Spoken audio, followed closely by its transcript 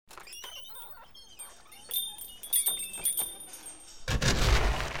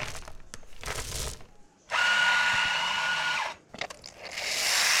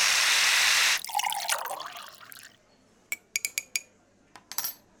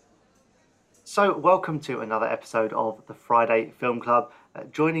So, welcome to another episode of the Friday Film Club.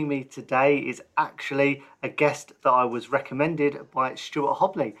 Joining me today is actually a guest that I was recommended by Stuart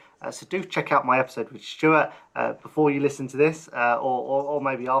Hobley. So, do check out my episode with Stuart before you listen to this, or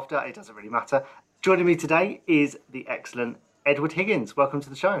maybe after. It doesn't really matter. Joining me today is the excellent Edward Higgins. Welcome to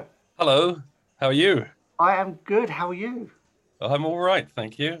the show. Hello, how are you? I am good. How are you? I'm all right,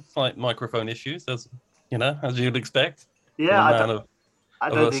 thank you. Slight microphone issues, as you'd expect from Yeah, a man I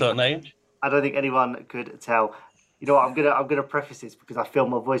of don't a think certain age. I don't think anyone could tell. You know what? I'm gonna preface this because I feel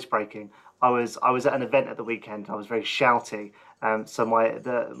my voice breaking. I was at an event at the weekend. I was very shouty, so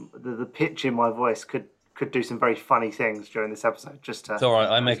the pitch in my voice could do some very funny things during this episode. It's all right.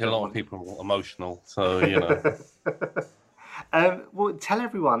 I Just make a to lot of warn people emotional, so you. Well, tell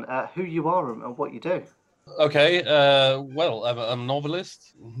everyone who you are and what you do. Okay. Well, I'm a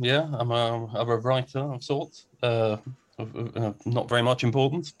novelist. Yeah, I'm a writer of sorts. Not very much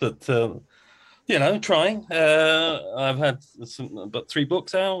importance, but trying. I've had but three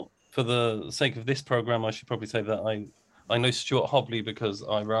books out. For the sake of this program, I should probably say that I know Stuart Hobley because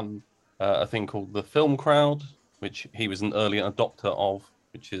I run a thing called the Film Crowd, which he was an early adopter of,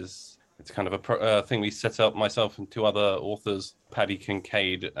 which is it's kind of a thing we set up myself and two other authors, Paddy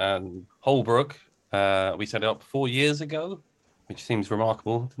Kincaid and Holbrook. We set it up 4 years ago, which seems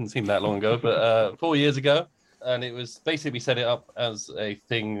remarkable. It didn't seem that long ago, but 4 years ago, and it was basically set it up as a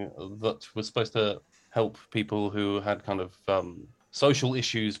thing that was supposed to help people who had kind of social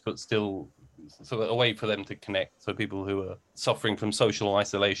issues, but still sort of a way for them to connect. So people who are suffering from social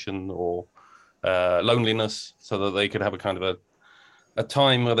isolation or loneliness, so that they could have a kind of a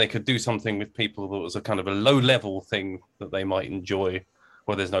time where they could do something with people that was a kind of a low level thing that they might enjoy,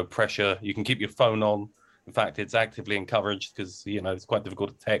 where there's no pressure. You can keep your phone on. In fact, it's actively encouraged because it's quite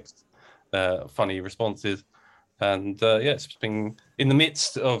difficult to text funny responses. And it's been in the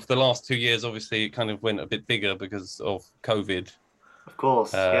midst of the last 2 years. Obviously, it kind of went a bit bigger because of COVID. Of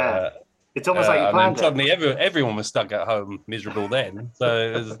course, yeah. Uh, It's almost like you and then planned it. suddenly everyone was stuck at home, miserable. Then, so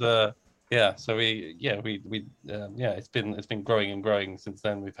it was yeah. So it's been growing and growing since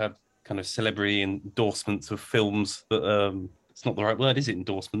then. We've had kind of celebrity endorsements of films that it's not the right word, is it?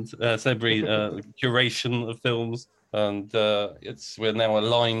 Endorsement, celebrity curation of films, and we're now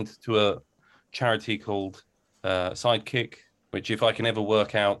aligned to a charity called Sidekick, which if I can ever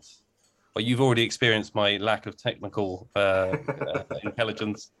work out. Well, you've already experienced my lack of technical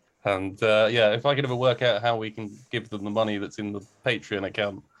intelligence. And if I could ever work out how we can give them the money that's in the Patreon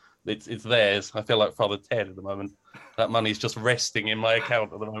account, it's theirs. I feel like Father Ted at the moment. That money's just resting in my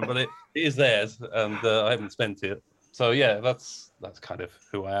account at the moment, but it is theirs, and I haven't spent it. So yeah, that's kind of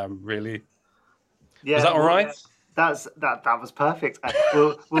who I am, really. Was Yeah, that all well, right? that was perfect.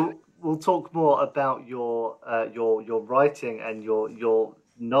 We'll talk more about your writing and your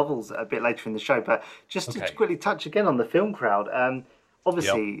novels a bit later in the show. But just to Okay. quickly touch again on the film crowd, Yep.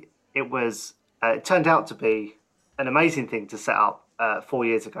 obviously it turned out to be an amazing thing to set up 4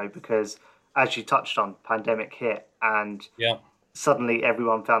 years ago because as you touched on, pandemic hit and Yeah. suddenly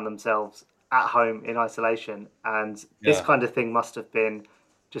everyone found themselves at home in isolation, and this Yeah. kind of thing must have been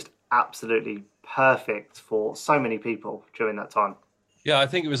just absolutely perfect for so many people during that time. Yeah, I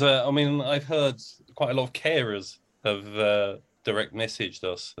think it was. I mean, I've heard quite a lot of carers have direct messaged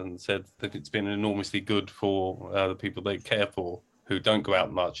us and said that it's been enormously good for the people they care for who don't go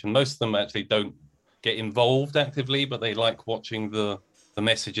out much, and most of them actually don't get involved actively, but they like watching the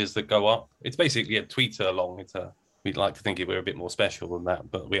messages that go up. It's basically a tweeter along. We'd like to think we're a bit more special than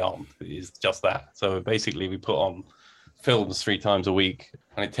that, but we aren't. It's just that. So basically, we put on films 3 times a week,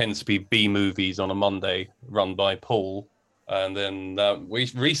 and it tends to be B movies on a Monday, run by Paul, and then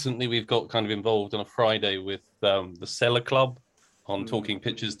we've got kind of involved on a Friday with the Cellar Club on Mm. Talking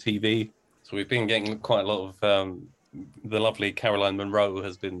Pictures TV. So we've been getting quite a lot of the lovely Caroline Munro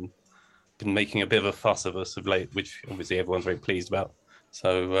has been making a bit of a fuss of us of late, which obviously everyone's very pleased about.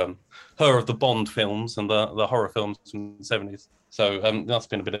 So her of the Bond films and the horror films from the 70s. So that's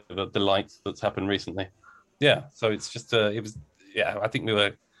been a bit of a delight that's happened recently. Yeah. So it's just it was yeah. I think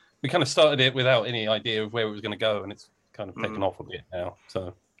we kind of started it without any idea of where it was going to go, and it's kind of taken Mm. off a bit now.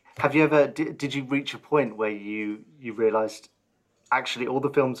 So Have you ever did you reach a point where you realised actually all the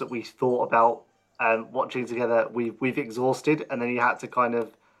films that we thought about watching together we've exhausted, and then you had to kind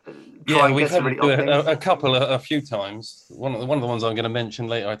of try yeah, and we've get some had to really do odd it things? a couple a few times. One of the ones I'm going to mention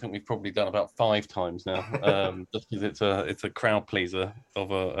later, I think we've probably done about 5 times now. Just because it's a crowd pleaser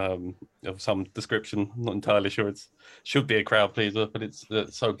of some description. I'm not entirely sure it should be a crowd pleaser, but it's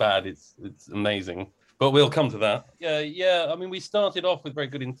so bad it's amazing. But we'll come to that. Yeah, yeah. I mean, we started off with very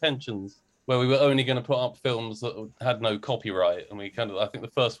good intentions where we were only going to put up films that had no copyright, and I think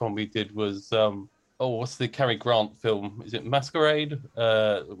the first one we did was what's the Cary Grant film? Is it Masquerade?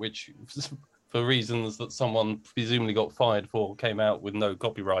 Which for reasons that someone presumably got fired for, came out with no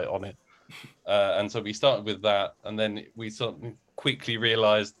copyright on it. And so we started with that, and then we sort of quickly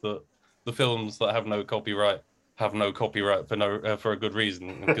realized that the films that have no copyright have no copyright for a good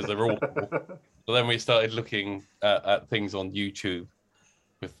reason, because they're awful. So then we started looking at things on YouTube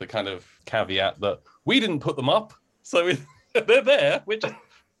with the kind of caveat that we didn't put them up, so they're there. We're just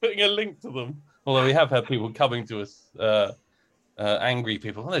putting a link to them. Although we have had people coming to us, angry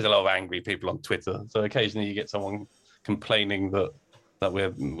people. Well, there's a lot of angry people on Twitter, so occasionally you get someone complaining that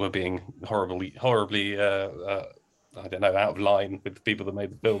we're being horribly I don't know, out of line with the people that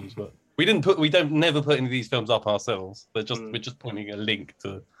made the films. But we don't never put any of these films up ourselves. We're just pointing a link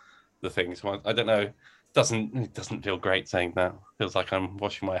to the things. So I don't know. It doesn't feel great saying that. Feels like I'm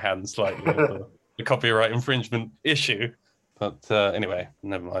washing my hands slightly of the copyright infringement issue. But anyway,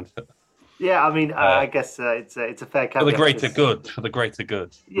 never mind. Yeah, I mean, I guess it's a fair caveat. For the greater good. For the greater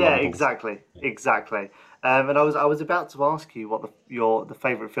good. Yeah, Mumbles. exactly. And I was about to ask you what the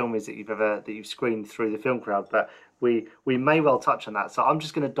favourite film is that you've screened through the film crowd, but we may well touch on that. So I'm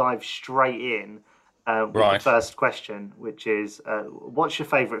just going to dive straight in with the first question, which is, what's your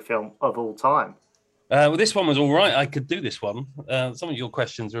favourite film of all time? Well, this one was all right. I could do this one. Some of your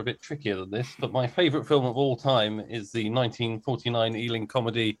questions are a bit trickier than this, but my favourite film of all time is the 1949 Ealing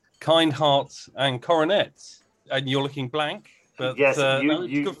comedy Kind Hearts and Coronets. And you're looking blank, but yes, it's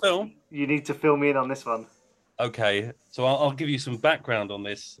a good film. You need to fill me in on this one. Okay, so I'll give you some background on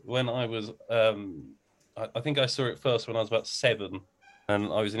this. When I was, I think I saw it first when I was about 7, and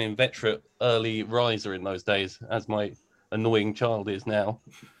I was an inveterate early riser in those days, as my annoying child is now.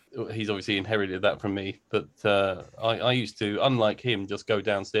 He's obviously inherited that from me, but I used to, unlike him, just go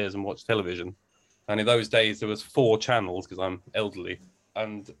downstairs and watch television. And in those days, there was 4 channels because I'm elderly,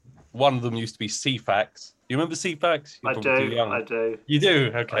 and one of them used to be CFAX. You remember CFAX? I do. You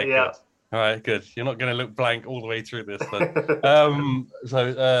do? Okay, yeah. Good. All right, good. You're not going to look blank all the way through this. But,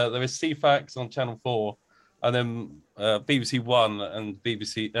 so there was CFAX on Channel 4, and then BBC One and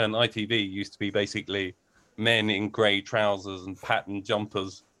BBC and ITV used to be basically men in grey trousers and patterned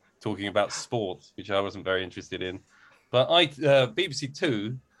jumpers talking about sports, which I wasn't very interested in. But BBC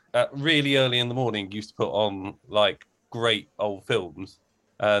Two, really early in the morning, used to put on like great old films,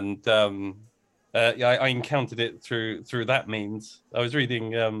 and I encountered it through that means. I was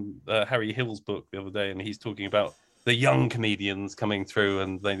reading Harry Hill's book the other day, and he's talking about the young comedians coming through,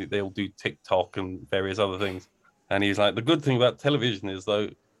 and they all do TikTok and various other things. And he's like, the good thing about television is, though,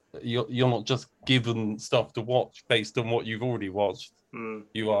 you're not just given stuff to watch based on what you've already watched.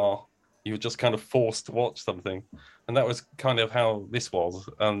 You're just kind of forced to watch something, and that was kind of how this was.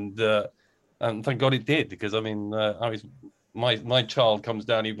 And thank God it did, because I mean, my child comes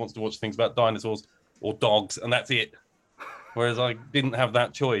down, he wants to watch things about dinosaurs or dogs, and that's it. Whereas I didn't have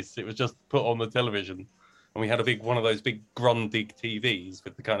that choice; it was just put on the television, and we had one of those big Grundig TVs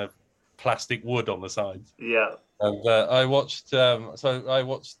with the kind of plastic wood on the sides. Yeah. And I watched Hound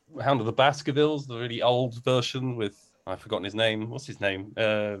of the Baskervilles, the really old version with, I've forgotten his name. What's his name?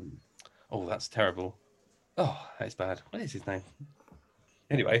 Oh, that's terrible. Oh, that's bad. What is his name?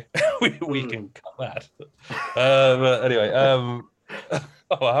 Anyway, we can cut that. But anyway, oh,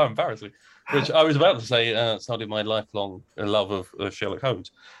 how embarrassing. Which I was about to say started my lifelong love of Sherlock Holmes,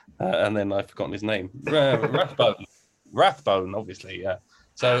 and then I've forgotten his name. Rathbone, obviously, yeah.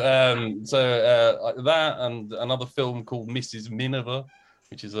 So that and another film called Mrs. Miniver,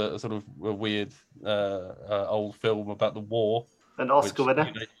 which is a sort of a weird old film about the war. An Oscar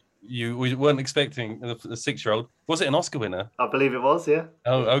winner. We weren't expecting a 6-year-old. Was it an Oscar winner? I believe it was, yeah.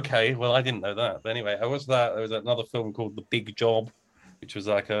 Oh, okay. Well, I didn't know that. But anyway, I watched that. There was another film called The Big Job, which was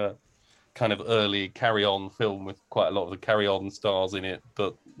like a kind of early Carry On film with quite a lot of the Carry On stars in it,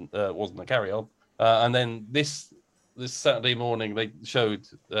 but wasn't a Carry On. And then this Saturday morning, they showed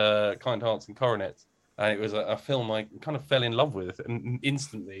Kind Hearts and Coronets, and it was a film I kind of fell in love with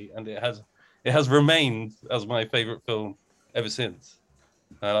instantly, and it has remained as my favourite film ever since.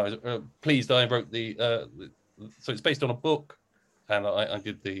 And I was pleased I wrote so it's based on a book, and I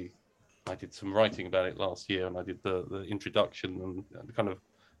did some writing about it last year, and I did the introduction and the kind of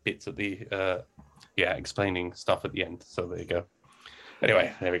bits at the explaining stuff at the end. So there you go.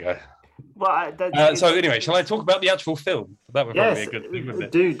 Anyway, there we go. Well, so anyway, shall I talk about the actual film? That would probably be a good thing, wouldn't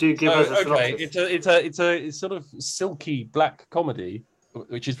it? Do give us a synopsis. Okay, it's a sort of silky black comedy,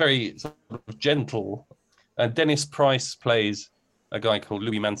 which is very sort of gentle. And Dennis Price plays a guy called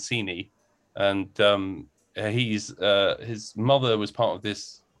Louis Mancini, and his mother was part of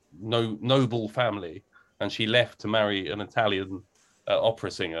this noble family, and she left to marry an Italian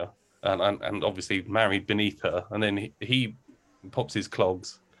opera singer, and obviously married beneath her. And then he pops his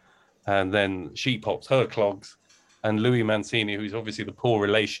clogs, and then she pops her clogs. And Louis Mancini, who's obviously the poor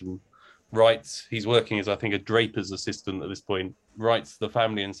relation, writes, he's working as, I think, a draper's assistant at this point, writes the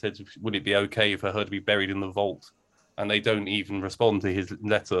family and says, would it be okay for her to be buried in the vault? And they don't even respond to his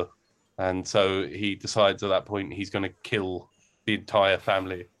letter. And so he decides at that point he's going to kill the entire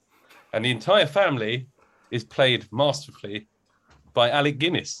family. And the entire family is played masterfully by Alec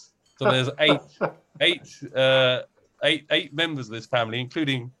Guinness. So there's eight members of this family,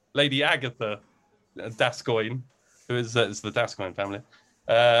 including Lady Agatha Gascoigne, who is the Gascoigne family,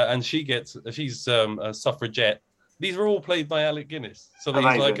 and she's a suffragette. These are all played by Alec Guinness. So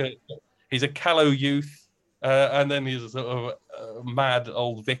he's a callow youth, and then he's a sort of mad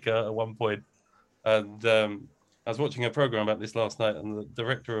old vicar at one point. And I was watching a program about this last night, and the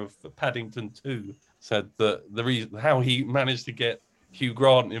director of Paddington 2 said that the reason how he managed to get Hugh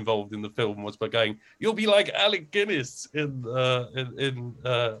Grant involved in the film was by going, "You'll be like Alec Guinness in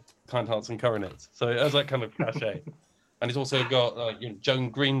Kind Hearts and Coronets." So it has that kind of cachet, and it's also got Joan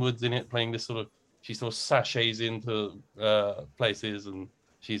Greenwood's in it playing this she sort of sachets into places, and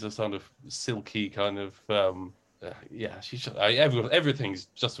she's a sort of silky kind of everything's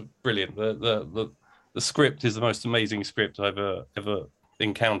just brilliant. The script is the most amazing script I've ever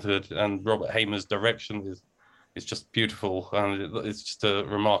encountered, and Robert Hamer's direction is just beautiful, and it's just a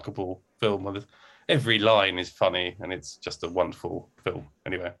remarkable film. Every line is funny, and it's just a wonderful film.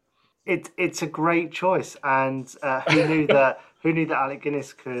 Anyway, it's a great choice, and who knew that Alec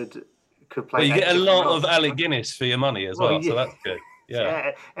Guinness could play? Well, you get a lot of Alec Guinness for your money as well, so that's good.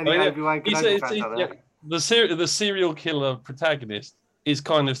 Yeah, the serial killer protagonist is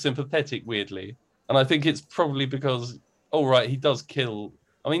kind of sympathetic, weirdly, and I think it's probably because, all right, he does kill.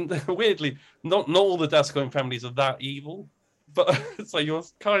 I mean, weirdly, not all the Gascoigne families are that evil, but so you're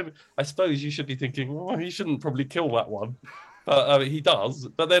kind of, I suppose you should be thinking, well, he shouldn't probably kill that one, but he does.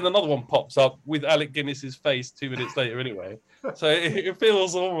 But then another one pops up with Alec Guinness's face 2 minutes later, anyway. So it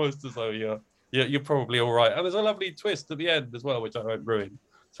feels almost as though you're probably all right. And there's a lovely twist at the end as well, which I won't ruin.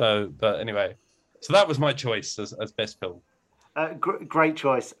 So, but anyway, so that was my choice as best film. Great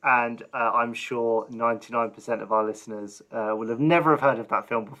choice, and I'm sure 99% of our listeners will have never heard of that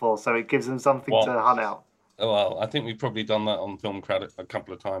film before, so it gives them something to hunt out. Well, I think we've probably done that on Film Crowd a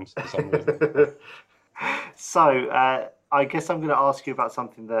couple of times for some reason. So, I guess I'm going to ask you about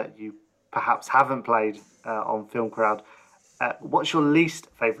something that you perhaps haven't played on Film Crowd. What's your least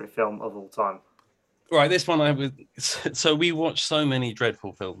favourite film of all time? Right, this one so we watch so many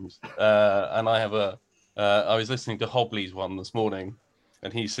dreadful films, and I have I was listening to Hobley's one this morning,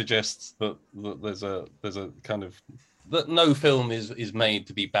 and he suggests that there's a kind of that no film is made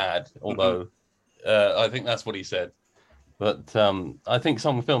to be bad, although I think that's what he said. But I think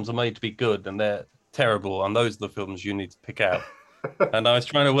some films are made to be good, and they're terrible, and those are the films you need to pick out. And I was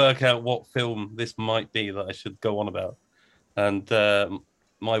trying to work out what film this might be that I should go on about. And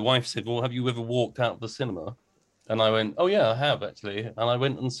my wife said, "Well, have you ever walked out of the cinema?" And I went, "Oh yeah, I have actually." And I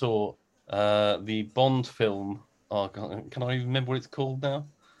went and saw the Bond film. Oh, can I even remember what it's called now?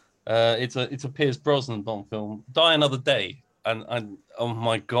 It's a Pierce Brosnan Bond film, Die Another Day. And oh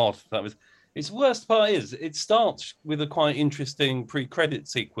my God, its worst part is it starts with a quite interesting pre-credit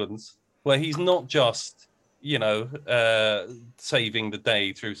sequence where he's not just, saving the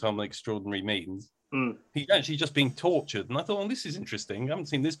day through some extraordinary means. He's actually just being tortured. And I thought, this is interesting. I haven't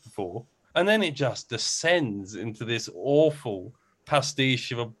seen this before. And then it just descends into this awful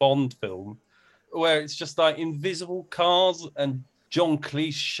pastiche of a Bond film where it's just like invisible cars and John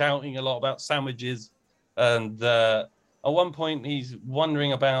Cleese shouting a lot about sandwiches. And at one point, he's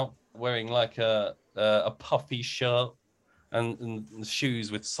wondering about wearing like a puffy shirt and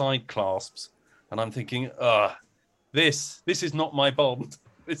shoes with side clasps. And I'm thinking, this is not my Bond.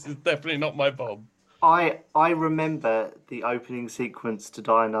 This is definitely not my Bond. I remember the opening sequence to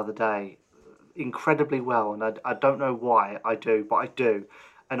Die Another Day incredibly well, and I don't know why I do, but I do.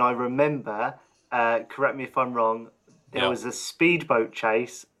 And I remember, correct me if I'm wrong, there was a speedboat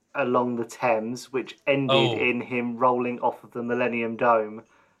chase along the Thames, which ended in him rolling off of the Millennium Dome.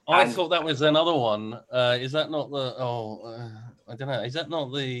 I thought that was another one. Is that not the? I don't know. Is that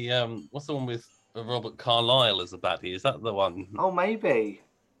not the? What's the one with Robert Carlyle as a baddie? Is that the one? Oh, maybe.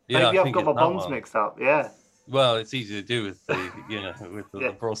 Yeah, maybe I've got my Bonds mixed up. Yeah. Well, it's easy to do with the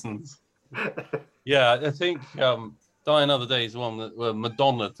the Brosnans. Yeah, I think Die Another Day is the one where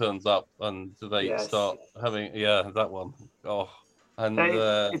Madonna turns up and they start having that one. Oh, and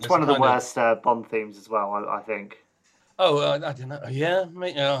it's one of the worst Bond themes as well. I think. Oh, I don't know. Yeah,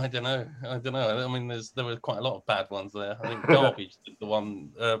 I don't know. I don't know. I mean, there were quite a lot of bad ones there. I think Garbage did the one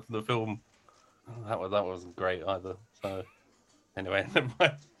from the film. That wasn't great either. So anyway, never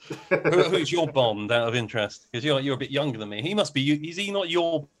mind. Who's your Bond out of interest? Because you're a bit younger than me. He must be. Is he not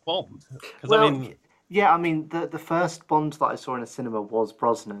your Bond? Because I Well, mean, yeah, I mean the first Bond that I saw in a cinema was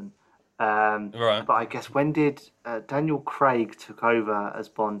Brosnan. right? But I guess when did Daniel Craig took over as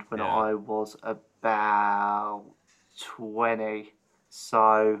Bond when Yeah. I was about 20.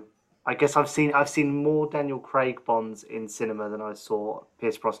 So I guess I've seen more Daniel Craig Bonds in cinema than I saw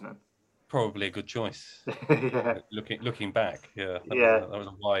Pierce Brosnan. Probably a good choice. Yeah, Looking back, yeah, yeah. that was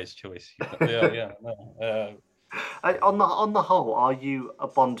a wise choice. Yeah, yeah, no, On the whole, are you a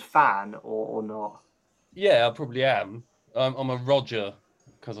Bond fan or not? yeah. I probably am. I'm a Roger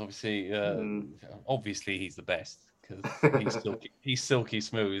because Hmm. obviously he's the best because he's silky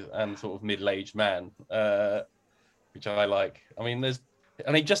smooth and sort of middle-aged man, which I like. I mean,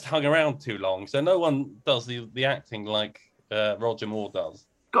 and he just hung around too long, so no one does the acting like Roger Moore does.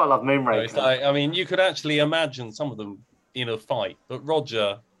 Gotta love So it's Moonraker. like, I mean, you could actually imagine some of them in a fight, but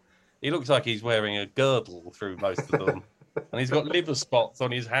Roger, he looks like he's wearing a girdle through most of them, and he's got liver spots on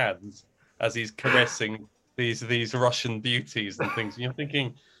his hands as he's caressing these Russian beauties and things. And you're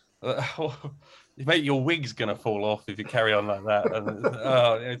thinking, mate, your wig's gonna fall off if you carry on like that. And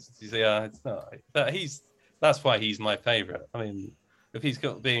yeah, it's not. That's why he's my favorite. I mean, if he's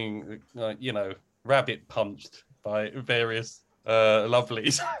got being rabbit punched by various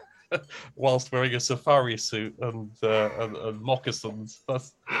lovelies whilst wearing a safari suit and moccasins,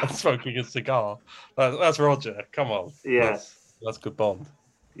 and smoking a cigar. That's Roger. Come on, Yeah. that's good Bond.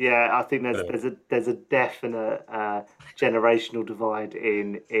 Yeah, I think there's Anyway, there's a there's a definite generational divide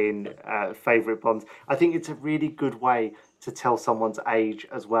in favorite Bonds. I think it's a really good way to tell someone's age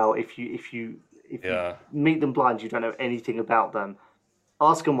as well. If you yeah. meet them blind, you don't know anything about them.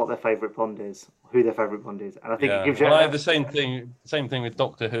 Ask them what their favorite Bond is, who their favorite Bond is, and I think it Yeah, gives you well, I have a, the same thing with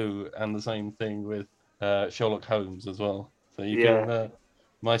Doctor Who, and the same thing with Sherlock Holmes as well. So you yeah, can,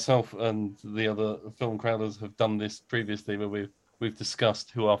 myself and the other film crowders have done this previously, where we've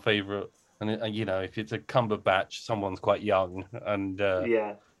discussed who our favourite, and if it's a Cumberbatch, someone's quite young, and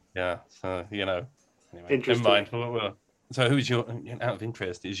yeah, yeah, so anyway, never interesting. mind. So who's your, out of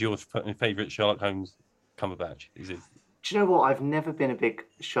interest, is your favourite Sherlock Holmes Cumberbatch? Is it? Do you know what? I've never been a big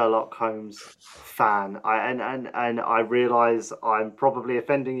Sherlock Holmes fan. And I realise I'm probably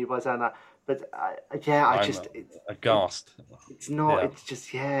offending you by saying that, but yeah, I I'm just it, aghast. it's not. Yeah. It's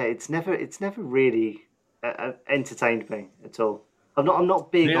just yeah. It's never really entertained me at all. I'm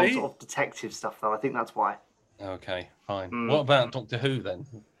not big on Really? sort of detective stuff though. I think that's why. Okay, fine. What Mm. about Doctor Who then?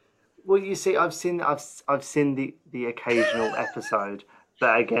 Well, you see, I've seen the occasional episode,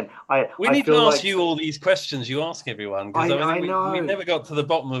 but again, I We I need to feel ask like you all these questions you ask everyone, because I I think we know. never got to the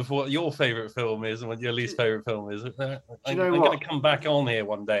bottom of what your favorite film is and what your Do, least favorite film is. do you I'm know going what? to come back on here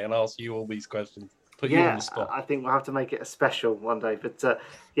one day and ask you all these questions, put you on Yeah, the spot. I think we'll have to make it a special one day. But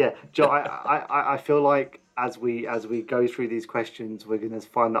yeah, Joe, I feel like as we go through these questions, we're going to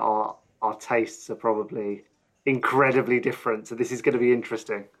find that our tastes are probably incredibly different. So this is going to be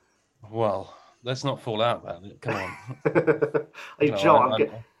interesting. Well, let's not fall out about it. Come on. Hey, You know, Joe, I'm,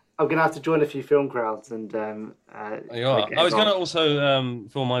 I'm gonna have to join a few film crowds and you kind of are. get I was going to involved. also,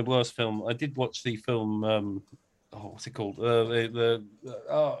 for my worst film, I did watch the film. What's it called? The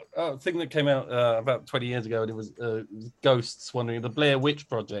thing that came out about 20 years ago, and it was ghosts wandering, the Blair Witch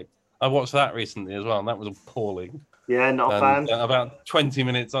Project. I watched that recently as well, and that was appalling. Yeah, not a And fan. about 20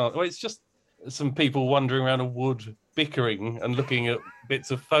 minutes on, well, it's just some people wandering around a wood, bickering and looking at bits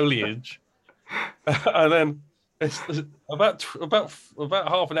of foliage, and then it's about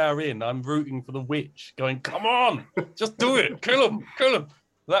half an hour in, I'm rooting for the witch, going, "Come on, just do it, kill him, kill him."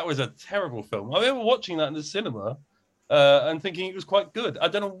 That was a terrible film. I remember watching that in the cinema and thinking it was quite good. I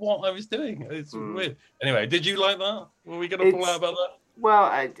don't know what I was doing. It's Hmm. weird. Anyway, did you like that? Were we going to fall out It's about that?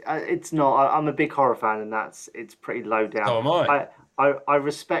 Well, it's not. I'm a big horror fan, and it's pretty low down. So am I. I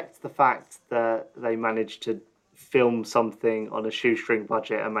respect the fact that they managed to film something on a shoestring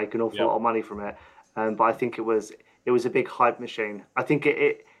budget and make an awful Yeah. lot of money from it. But I think it was a big hype machine. I think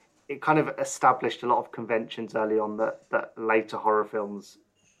it kind of established a lot of conventions early on that later horror films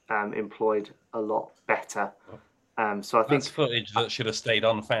employed a lot better. So I That's think footage that should have stayed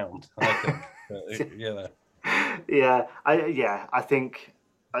unfound, I think. Yeah. yeah, I think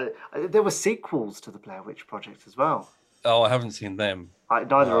there were sequels to the Blair Witch Project as well. Oh, I haven't seen them.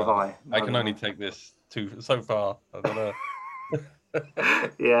 Neither have I. I can Neither only have take this so far. I don't know. I.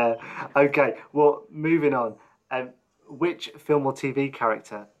 Yeah. Okay. Well, moving on. Which film or TV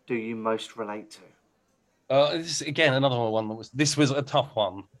character do you most relate to? This is, again, another one this was a tough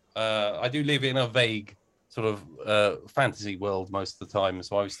one. I do live in a vague sort of fantasy world most of the time,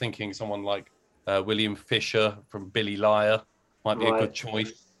 so I was thinking someone like William Fisher from Billy Liar might be a good Right.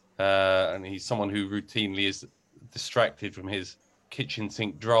 choice. And he's someone who routinely is distracted from his kitchen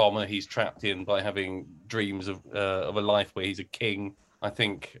sink drama he's trapped in by having dreams of a life where he's a king. I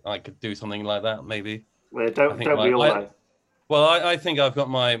think I could do something like that, maybe. Well, I think don't we all know? well, I think I've got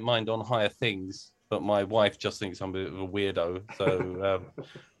my mind on higher things, but my wife just thinks I'm a bit of a weirdo. So,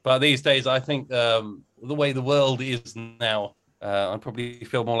 but these days, I think the way the world is now, I probably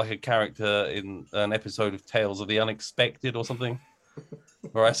feel more like a character in an episode of Tales of the Unexpected or something,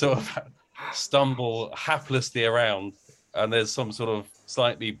 where I sort of stumble haplessly around, and there's some sort of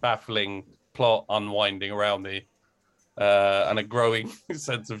slightly baffling plot unwinding around me, and a growing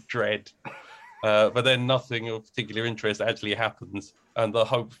sense of dread. But then nothing of particular interest actually happens, and the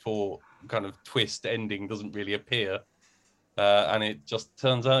hoped for kind of twist ending doesn't really appear. And it just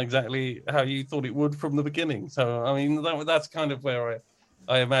turns out exactly how you thought it would from the beginning. So, I mean, that's kind of where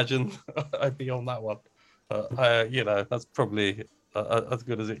I imagine I'd be on that one. That's probably as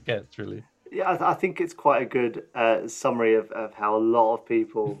good as it gets, really. Yeah, I think it's quite a good summary of how a lot of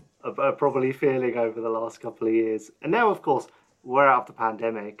people are probably feeling over the last couple of years. And now, of course, we're out of the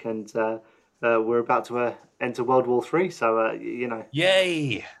pandemic and we're about to enter World War Three. So,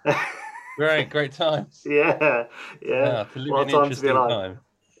 Yay! Great times. yeah, yeah, Yeah, to live what in a time to be interesting alive. time.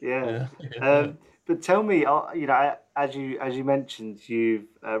 Yeah. Yeah. But tell me, as you mentioned, you've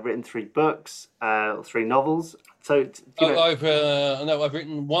written three books, three novels. So, I've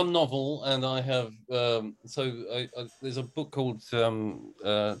written one novel, and I have there's a book called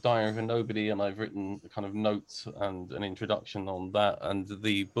Diary of a Nobody, and I've written kind of notes and an introduction on that, and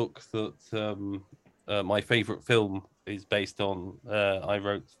the book that my favorite film is based on. I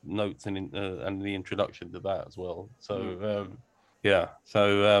wrote notes and the introduction to that as well. So yeah,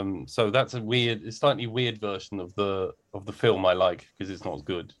 so that's a slightly weird version of the film I like because it's not as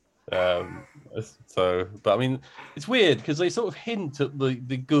good. Um, but I mean, it's weird because they sort of hint at the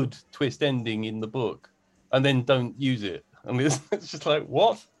good twist ending in the book, and then don't use it, and it's just like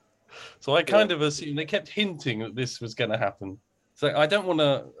what? So I yeah. kind of assumed they kept hinting that this was going to happen. So I don't want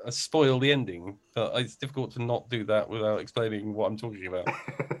to spoil the ending, but it's difficult to not do that without explaining what I'm talking about.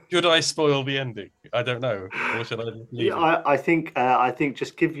 Should I spoil the ending? I don't know, or should I just Yeah, leave it? I think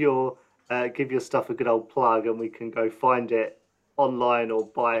just give your stuff a good old plug, and we can go find it online or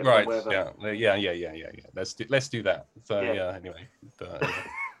buy it from Right. wherever. Yeah. Let's do that. So Yeah, yeah. Anyway,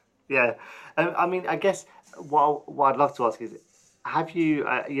 yeah. I mean, I guess what I'd love to ask is, have you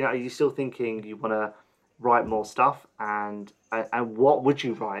are you still thinking you want to write more stuff, and what would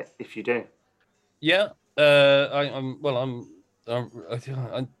you write if you do? yeah. I'm well.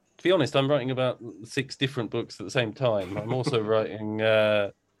 To be honest, I'm writing about 6 different books at the same time. I'm also writing.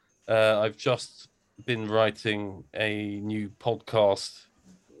 I've just been writing a new podcast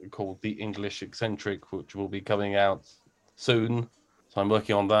called The English Eccentric, which will be coming out soon. So I'm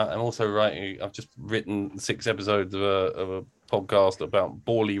working on that. I'm also writing. I've just written 6 episodes of a podcast about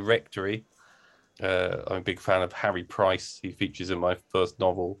Borley Rectory. I'm a big fan of Harry Price. He features in my first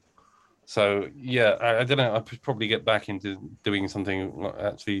novel. So yeah, I don't know. I could probably get back into doing something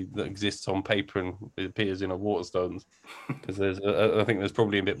actually that exists on paper and it appears in a Waterstones because I think there's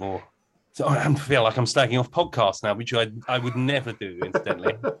probably a bit more. So I feel like I'm slagging off podcasts now, which I would never do,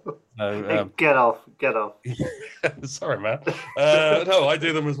 incidentally. Hey, So get off, get off. sorry, man. No, I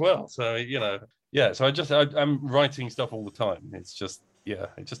do them as well. So yeah. So I'm writing stuff all the time. It's just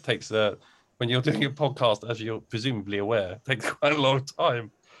it just takes when you're doing a podcast, as you're presumably aware, it takes quite a lot of time.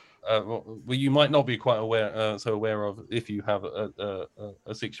 Well, you might not be quite aware of if you have a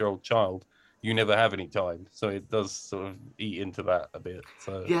 6-year-old child. You never have any time, so it does sort of eat into that a bit.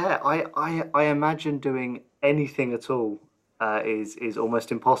 So Yeah, I imagine doing anything at all is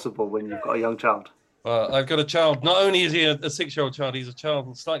almost impossible when you've got a young child. I've got a child. Not only is he a 6-year-old child, he's a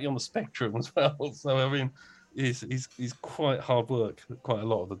child slightly on the spectrum as well. So I mean, he's quite hard work quite a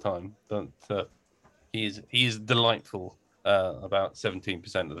lot of the time. But he is delightful about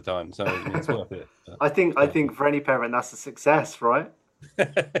 17% of the time. So I mean, it's worth it. I think for any parent that's a success, right?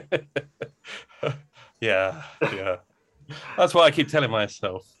 Yeah, yeah. That's what I keep telling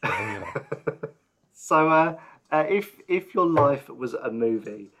myself. So, if your life was a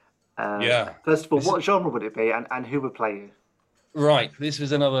movie, Yeah. first of all, This is, what genre would it be, and who would play you? right. This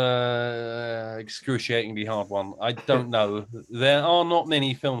was another excruciatingly hard one. I don't know. There are not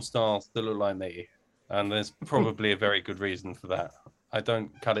many film stars that look like me, and there's probably a very good reason for that. I don't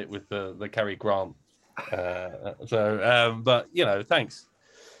cut it with the Cary Grant. But thanks.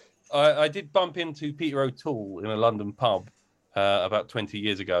 I did bump into Peter O'Toole in a London pub about 20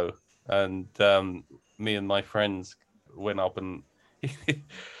 years ago, and me and my friends went up, and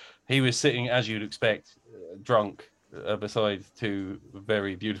he was sitting, as you'd expect, drunk beside two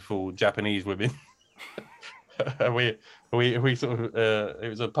very beautiful Japanese women. And we sort of it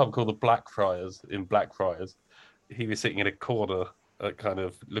was a pub called the Blackfriars in Blackfriars. He was sitting in a corner, kind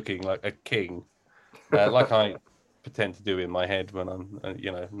of looking like a king, like I pretend to do in my head when I'm,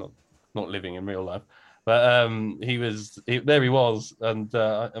 not living in real life. But there he was, and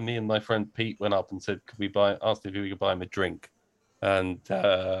me and my friend Pete went up and said, asked if we could buy him a drink, and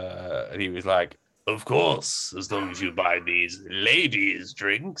he was like, "Of course, as long as you buy these ladies'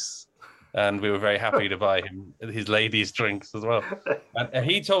 drinks." And we were very happy to buy him his ladies' drinks as well. And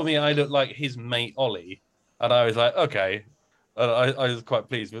he told me I looked like his mate Ollie, and I was like, okay. And I was quite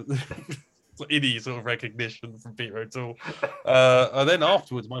pleased with any sort of recognition from Peter O'Toole. And then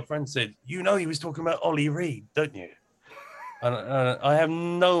afterwards, my friend said, "You know, he was talking about Ollie Reed, don't you?" And I have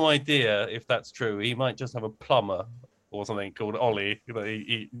no idea if that's true. He might just have a plumber or something called Ollie that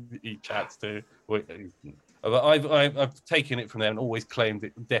he chats to. But I've taken it from there and always claimed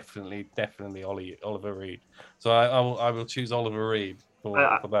it definitely Oliver Reed. So I will choose Oliver Reed for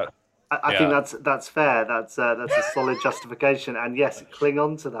that. I think that's fair. That's a solid justification, and yes, cling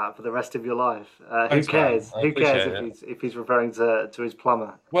on to that for the rest of your life. Who Thanks, man. cares? I Who cares appreciate if he's referring to his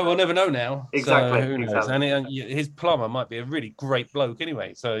plumber? Well, we'll never know now. Exactly, So who knows? exactly. And his plumber might be a really great bloke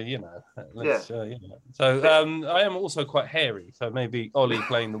anyway. So Yeah, let's. So I am also quite hairy. So maybe Ollie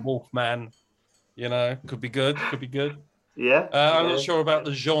playing the Wolfman. Could be good. Could be good. yeah, I'm yeah, not sure about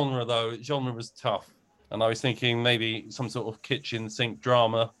the genre though. Genre was tough, and I was thinking maybe some sort of kitchen sink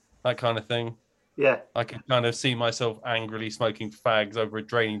drama, that kind of thing. yeah. I could kind of see myself angrily smoking fags over a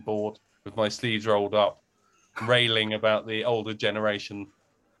draining board with my sleeves rolled up, railing about the older generation,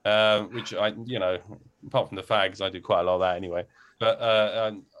 which apart from the fags, I do quite a lot of that anyway.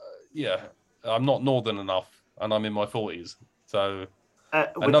 But yeah, I'm not northern enough, and I'm in my 40s, so. And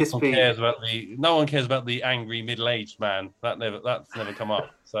Would this be? no one cares about the angry middle-aged man. That's never come up.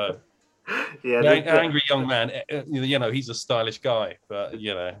 So Yeah, the angry young man, he's a stylish guy, but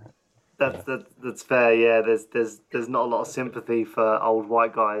yeah. that's fair. Yeah, there's not a lot of sympathy for old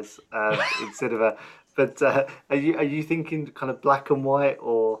white guys in cinema. But are you thinking kind of black and white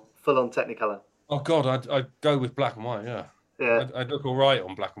or full on Technicolor? Oh God, I'd go with black and white. Yeah, Yeah, I'd look all right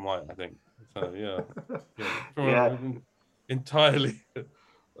on black and white. I think. So yeah, yeah. entirely,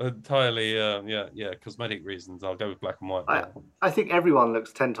 entirely. Cosmetic reasons. I'll go with black and white. I Yeah, I think everyone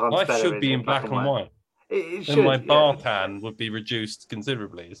looks 10 times life better should be in in black black and and white. white. It Then my should, yeah. bar tan would be reduced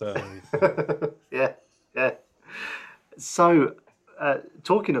considerably. So. Yeah, yeah. So,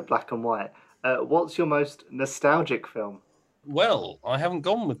 talking of black and white, what's your most nostalgic film? Well, I haven't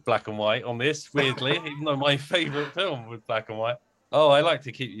gone with black and white on this, weirdly, even though my favourite film was black and white. Oh, I like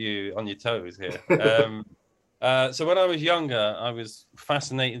to keep you on your toes here. So when I was younger, I was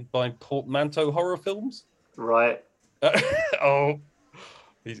fascinated by portmanteau horror films. Right. Oh,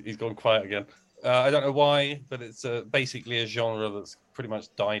 he's gone quiet again. I don't know why, but it's basically a genre that's pretty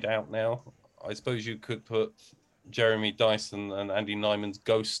much died out now. I suppose you could put Jeremy Dyson and Andy Nyman's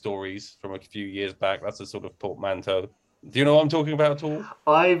Ghost Stories from a few years back. That's a sort of portmanteau. Do you know what I'm talking about at all?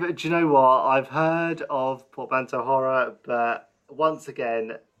 Do you know what? I've heard of portmanteau horror, but once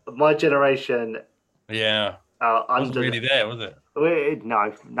again, my generation Yeah, are wasn't under. really there, was it?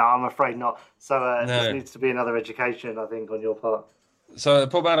 No, no, I'm afraid not. So this No. needs to be another education, I think, on your part. So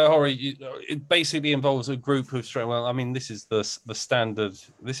portmanteau horror, it basically involves a group of well, I mean, this is the standard.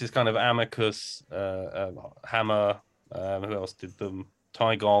 This is kind of Amicus, Hammer. Who else did them?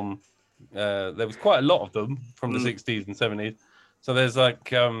 Tygon. There was quite a lot of them from the Mm, 60s and 70s. So there's like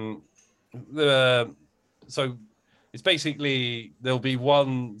so it's basically there'll be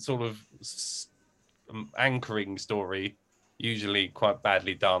one sort of anchoring story, usually quite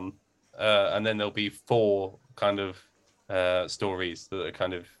badly done, and then there'll be four kind of stories that are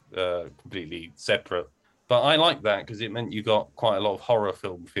kind of completely separate. But I like that because it meant you got quite a lot of horror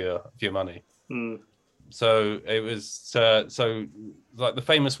film for your money. mm, So it was so like the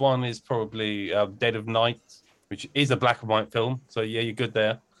famous one is probably Dead of Night, which is a black and white film. So yeah, you're good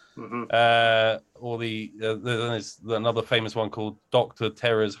there. hmm Or there's another famous one called Doctor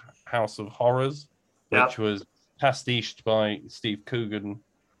Terror's House of Horrors, Yeah. which was pastiched by Steve Coogan.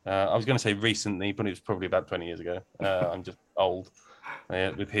 I was going to say recently, but it was probably about 20 years ago. I'm just old.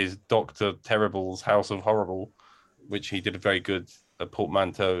 With his Doctor Terrible's House of Horrible, which he did a very good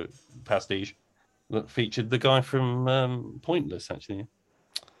portmanteau pastiche that featured the guy from Pointless, actually.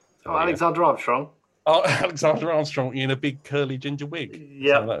 Oh, Oh yeah. Alexander Armstrong. Oh, Alexander Armstrong in a big curly ginger wig. So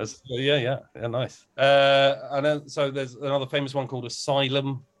Yep. that was yeah, nice. And then so there's another famous one called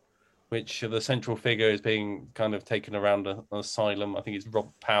Asylum, which the central figure is being kind of taken around an asylum. I think it's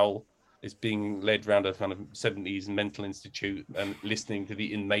Rob Powell is being led around a kind of 70s mental institute and listening to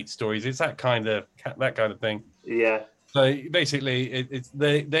the inmate stories. It's that kind of thing. Yeah. So basically, it's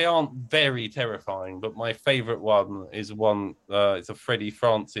they aren't very terrifying, but my favorite one is one. It's a Freddie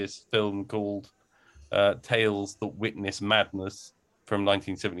Francis film called Tales That Witness Madness from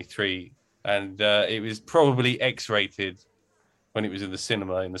 1973, and it was probably X-rated when it was in the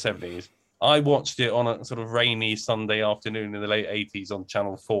cinema in the 70s. I watched it on a sort of rainy Sunday afternoon in the late 80s on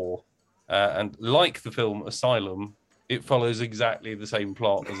Channel 4. And like the film Asylum, it follows exactly the same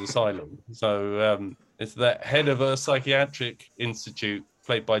plot as Asylum. So it's the head of a psychiatric institute,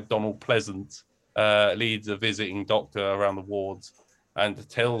 played by Donald Pleasant, leads a visiting doctor around the wards and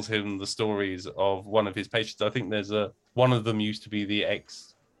tells him the stories of one of his patients. I think there's one of them used to be the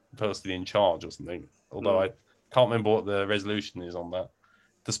ex person in charge or something. Although Mm. I can't remember what the resolution is on that,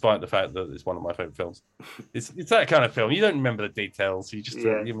 despite the fact that it's one of my favorite films. It's that kind of film. You don't remember the details. You just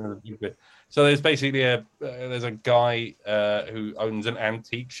Yeah. you remember the bit. So there's basically there's a guy who owns an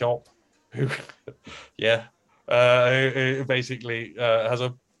antique shop who, yeah, who basically has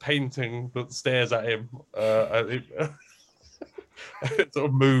a painting that stares at him. It sort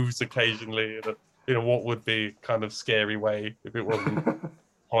of moves occasionally in a what would be kind of scary way if it wasn't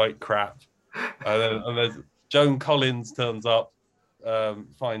quite crap. And there's Joan Collins turns up,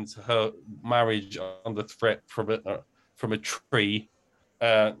 finds her marriage under threat from a tree.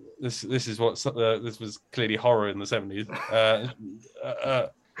 This is what this was clearly horror in the 70s.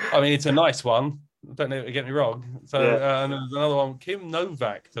 I mean, it's a nice one. Don't get me wrong. So Yeah. and there's another one. Kim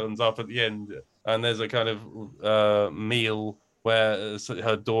Novak turns up at the end, and there's a kind of meal where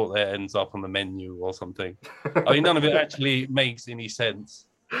her daughter ends up on the menu or something. I mean, none of it actually makes any sense.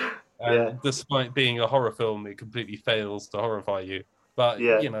 Yeah. And despite being a horror film, it completely fails to horrify you. But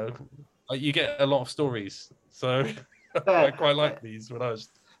Yeah. you know, you get a lot of stories, so I Fair. quite like these when I was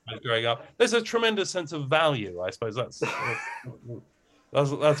growing up. There's a tremendous sense of value, I suppose. That's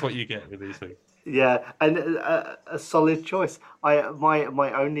what you get with these things. Yeah, and a solid choice. My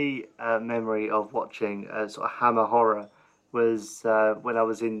only memory of watching sort of Hammer horror was when I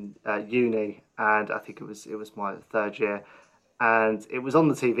was in uni, and I think it was my third year, and it was on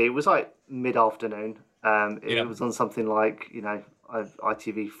the TV. It was like mid afternoon. It Yeah, was on something like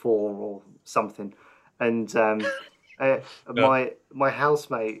ITV4 or something, and uh, yeah. my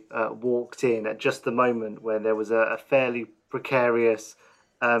housemate walked in at just the moment when there was a fairly precarious,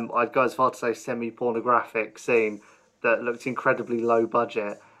 I'd go as far to say semi-pornographic scene that looked incredibly low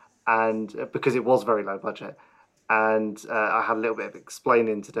budget, and because it was very low budget, and I had a little bit of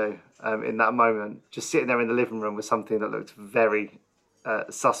explaining to do in that moment. Just sitting there in the living room with something that looked very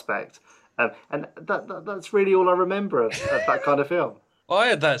suspect, and that's really all I remember of that kind of film. I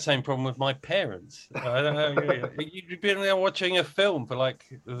had that same problem with my parents. I don't know. You'd been there watching a film for like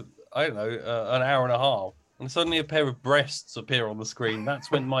I don't know an hour and a half, and suddenly a pair of breasts appear on the screen.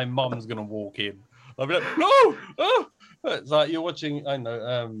 That's when my mum's gonna walk in. I'll be like, no, oh! It's like you're watching. I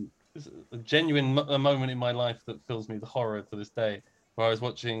know a genuine a moment in my life that fills me with horror to this day. Where I was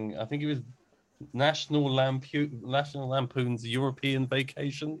watching, I think it was National Lampoon's European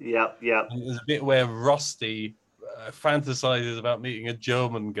Vacation. Yep, yep, And there's a bit where Rusty fantasizes about meeting a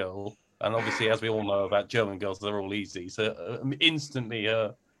German girl, and obviously, as we all know about German girls, they're all easy. So instantly,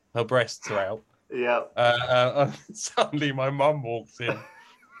 her breasts are out. yep. Suddenly, my mum walks in.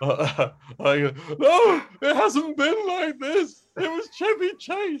 I go, no, it hasn't been like this. It was Chevy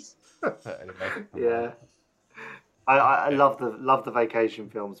Chase. But anyway, Yeah. I love the vacation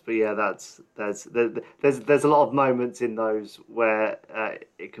films, but yeah, there's a lot of moments in those where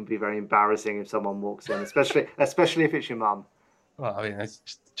it can be very embarrassing if someone walks in, especially if it's your mum. well, I mean,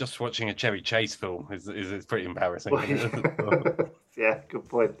 it's just watching a Chevy Chase film is pretty embarrassing. Well, Isn't it? yeah, good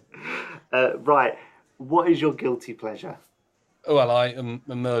point. Right, what is your guilty pleasure? Well, I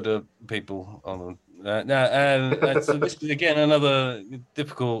murder people on now, and so this is again another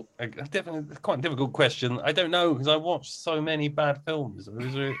difficult, definitely quite difficult question. I don't know because I watched so many bad films. It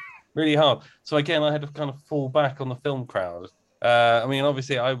was really hard. So again, I had to kind of fall back on the film crowd. I mean,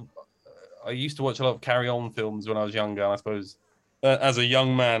 obviously, I used to watch a lot of Carry On films when I was younger. And I suppose as a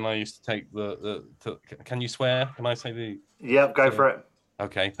young man, I used to take can you swear? Can I say the? Yep, go for it.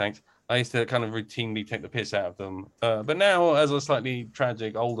 Okay, thanks. I used to kind of routinely take the piss out of them. But now, as a slightly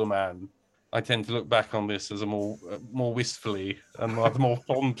tragic older man, I tend to look back on this as a more wistfully and rather more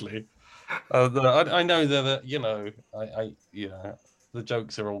fondly. I know that you know, the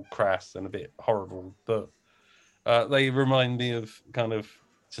jokes are all crass and a bit horrible, but they remind me of kind of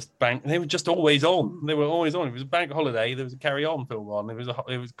just bank. They were just always on. They were always on. It was a bank holiday. There was a Carry On film on.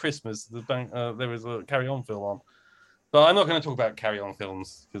 It was Christmas. There was a Carry On film on. But I'm not going to talk about Carry On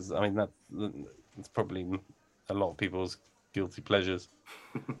films because I mean that's probably a lot of people's guilty pleasures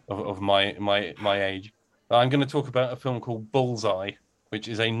of my age. I'm going to talk about a film called Bullseye, which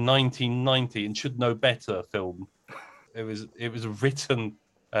is a 1990 and should know better film. It was written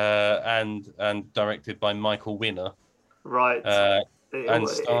and directed by Michael Winner, Right. uh, and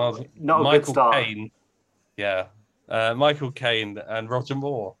stars Not a good Michael start. Caine. Yeah, Michael Caine and Roger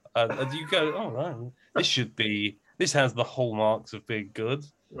Moore. And you go, oh, right, this should be. This has the hallmarks of being good.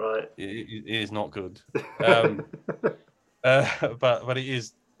 Right. It is not good, um, but it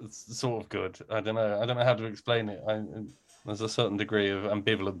is sort of good. I don't know. I don't know how to explain it. There's a certain degree of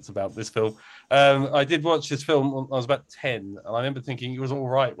ambivalence about this film. I did watch this film when I was about 10, and I remember thinking it was all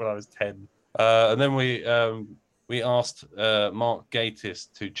right when I was 10. And then we asked Mark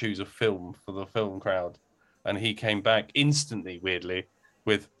Gatiss to choose a film for the film crowd, and he came back instantly, weirdly,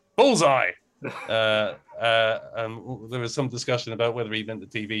 with Bullseye. And there was some discussion about whether he meant the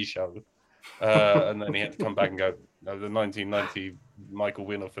TV show, and then he had to come back and go, no, the 1990 Michael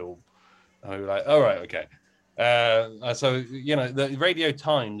Winner film. And we were like, all right, okay. So, the Radio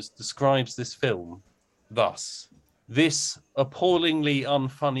Times describes this film thus: this appallingly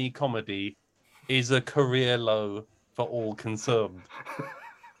unfunny comedy is a career low for all concerned.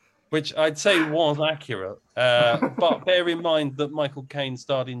 Which I'd say was accurate. But bear in mind that Michael Caine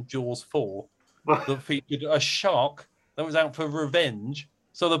starred in Jaws 4 that featured a shark that was out for revenge.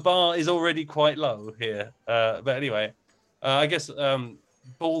 So the bar is already quite low here. But anyway, I guess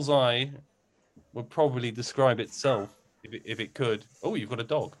Bullseye would probably describe itself if it could. Oh, you've got a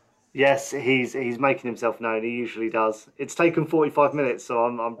dog. Yes, he's making himself known. He usually does. It's taken 45 minutes, so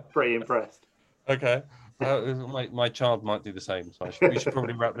I'm pretty impressed. Okay. My child might do the same, so we should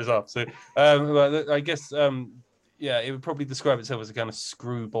probably wrap this up. So, I guess, yeah, it would probably describe itself as a kind of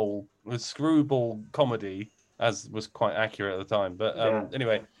screwball comedy, as was quite accurate at the time. But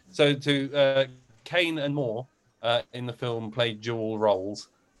anyway, so to Caine and Moore in the film played dual roles.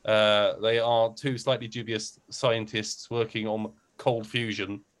 They are two slightly dubious scientists working on cold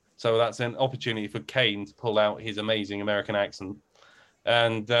fusion. So that's an opportunity for Caine to pull out his amazing American accent.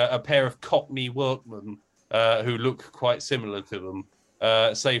 And a pair of Cockney workmen who look quite similar to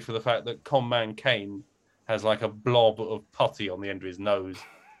them, save for the fact that Conman Caine has like a blob of putty on the end of his nose,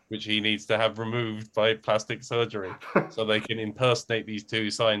 which he needs to have removed by plastic surgery so they can impersonate these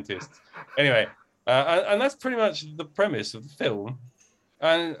two scientists. Anyway, and that's pretty much the premise of the film.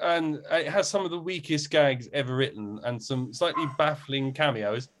 And it has some of the weakest gags ever written and some slightly baffling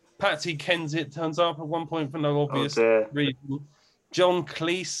cameos. Patsy Kensit turns up at one point for no obvious reason. John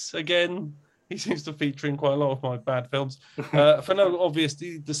Cleese again. He seems to feature in quite a lot of my bad films. For no obvious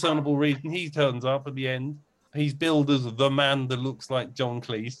discernible reason, he turns up at the end. He's billed as the man that looks like John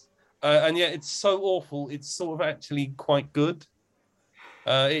Cleese. And yet it's so awful, it's sort of actually quite good.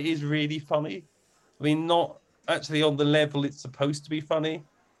 It is really funny. I mean, not actually on the level it's supposed to be funny,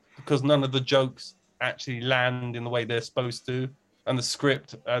 because none of the jokes actually land in the way they're supposed to. And the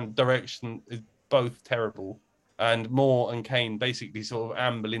script and direction is both terrible. And Moore and Caine basically sort of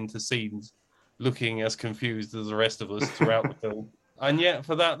amble into scenes looking as confused as the rest of us throughout the film. And yet,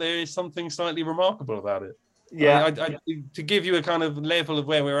 for that, there is something slightly remarkable about it. Yeah. I mean, to give you a kind of level of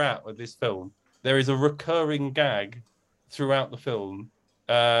where we're at with this film, there is a recurring gag throughout the film,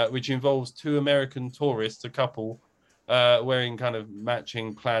 which involves two American tourists, a couple, wearing kind of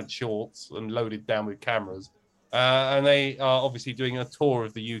matching plaid shorts and loaded down with cameras. And they are obviously doing a tour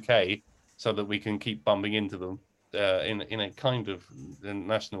of the UK so that we can keep bumping into them in a kind of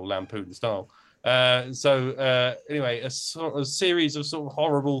National Lampoon style. Anyway, a series of sort of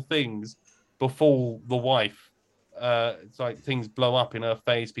horrible things befall the wife. It's like things blow up in her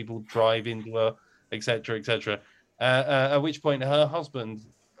face, people drive into her, etc., etc. At which point her husband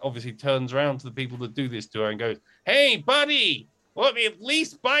obviously turns around to the people that do this to her and goes, "Hey, buddy, let me at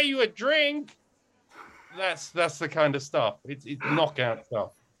least buy you a drink." That's the kind of stuff. It's knockout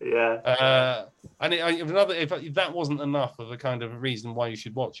stuff. Yeah. And if that wasn't enough of a kind of reason why you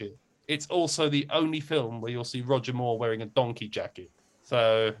should watch it, it's also the only film where you'll see Roger Moore wearing a donkey jacket.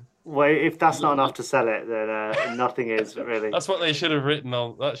 So, well, if that's not enough to sell it, then nothing is really. That's what they should have written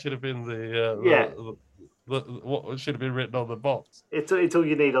on. That should have been what should have been written on the box. It's all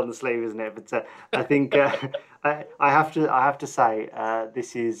you need on the sleeve, isn't it? But I think I have to say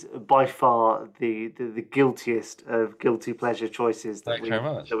this is by far the guiltiest of guilty pleasure choices that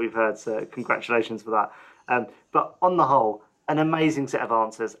we've heard. So congratulations for that. But on the whole, an amazing set of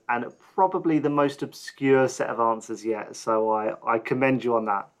answers and probably the most obscure set of answers yet. So I commend you on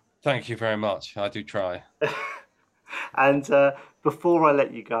that. Thank you very much. I do try. And before I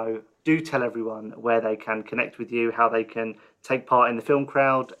let you go, do tell everyone where they can connect with you, how they can take part in the film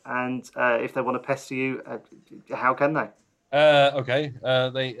crowd, and if they want to pester you, how can they? Okay.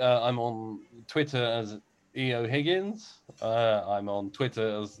 I'm on Twitter as EO Higgins. I'm on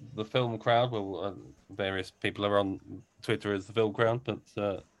Twitter as the Film Crowd. Well, various people are on Twitter as the Film Crowd, but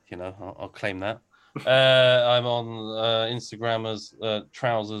I'll claim that. I'm on Instagram as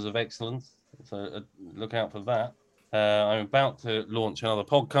Trousers of Excellence. So look out for that. I'm about to launch another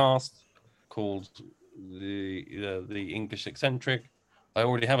podcast called the English Eccentric. I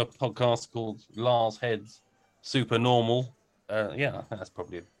already have a podcast called Lars Head's Super Normal. Yeah, that's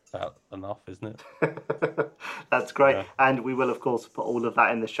probably about enough, isn't it? That's great. Yeah. And we will, of course, put all of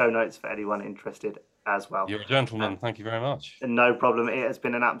that in the show notes for anyone interested as well. You're a gentleman. Thank you very much. No problem. It has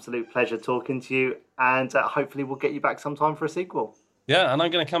been an absolute pleasure talking to you, and hopefully we'll get you back sometime for a sequel. Yeah, and I'm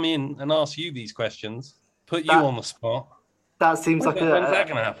going to come in and ask you these questions, put you on the spot. That seems like when's that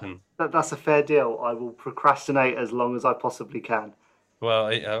going to happen? That's a fair deal. I will procrastinate as long as I possibly can. Well,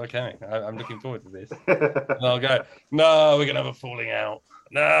 okay. I'm looking forward to this. And I'll go, no, we're going to have a falling out.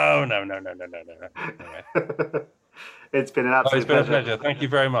 No. Anyway. It's been an absolute pleasure. Thank you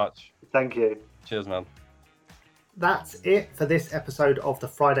very much. Thank you. Cheers, man. That's it for this episode of the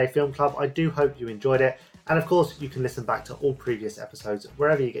Friday Film Club. I do hope you enjoyed it. And of course, you can listen back to all previous episodes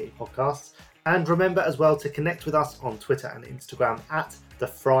wherever you get your podcasts. And remember as well to connect with us on Twitter and Instagram at the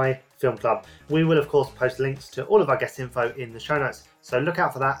Fry Film Club. We will, of course, post links to all of our guest info in the show notes. So look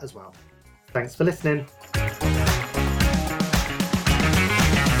out for that as well. Thanks for listening.